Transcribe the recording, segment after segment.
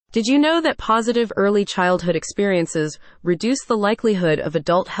Did you know that positive early childhood experiences reduce the likelihood of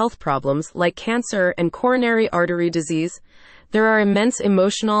adult health problems like cancer and coronary artery disease? There are immense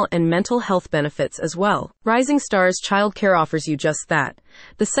emotional and mental health benefits as well. Rising Stars Childcare offers you just that.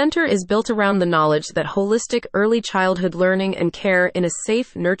 The center is built around the knowledge that holistic early childhood learning and care in a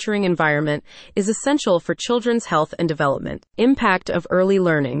safe, nurturing environment is essential for children's health and development. Impact of early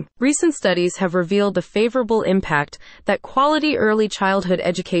learning. Recent studies have revealed the favorable impact that quality early childhood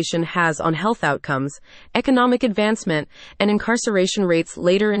education has on health outcomes, economic advancement, and incarceration rates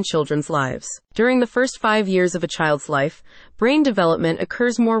later in children's lives. During the first 5 years of a child's life, brain development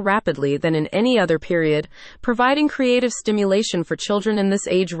occurs more rapidly than in any other period. Providing creative stimulation for children in this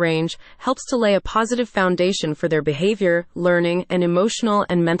age range helps to lay a positive foundation for their behavior, learning, and emotional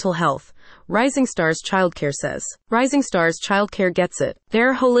and mental health. Rising Stars Childcare says. Rising Stars Childcare gets it.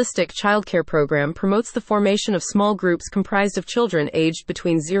 Their holistic childcare program promotes the formation of small groups comprised of children aged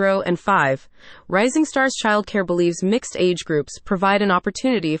between 0 and 5. Rising Stars Childcare believes mixed age groups provide an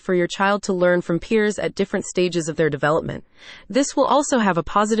opportunity for your child to learn from peers at different stages of their development. This will also have a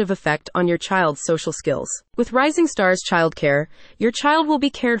positive effect on your child's social skills. With Rising Stars Childcare, your child will be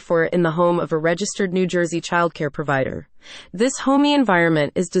cared for in the home of a registered New Jersey childcare provider. This homey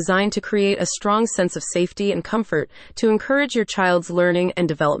environment is designed to create a strong sense of safety and comfort to encourage your child's learning and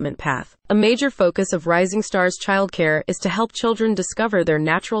development path. A major focus of Rising Stars Childcare is to help children discover their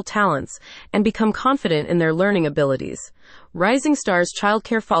natural talents and become confident in their learning abilities. Rising Stars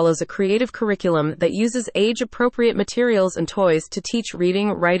Childcare follows a creative curriculum that uses age-appropriate materials and toys to teach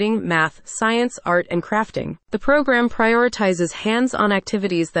reading, writing, math, science, art, and crafting. The program prioritizes hands-on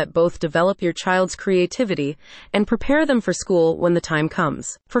activities that both develop your child's creativity and prepare them for school when the time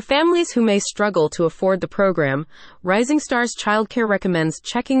comes. For families who may struggle to afford the program, Rising Stars Childcare recommends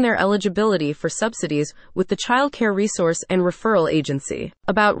checking their eligibility for subsidies with the Child Care Resource and Referral Agency.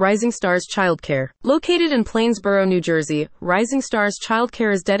 About Rising Stars Childcare. Located in Plainsboro, New Jersey, Rising Stars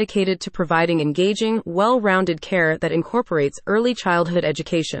Childcare is dedicated to providing engaging, well-rounded care that incorporates early childhood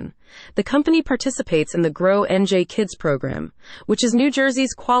education. The company participates in the Grow NJ Kids program, which is New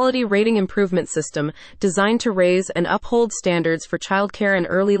Jersey's quality rating improvement system designed to raise and uphold standards for childcare and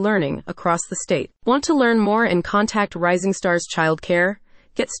early learning across the state. Want to learn more and contact Rising Stars Childcare?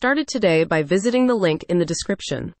 Get started today by visiting the link in the description.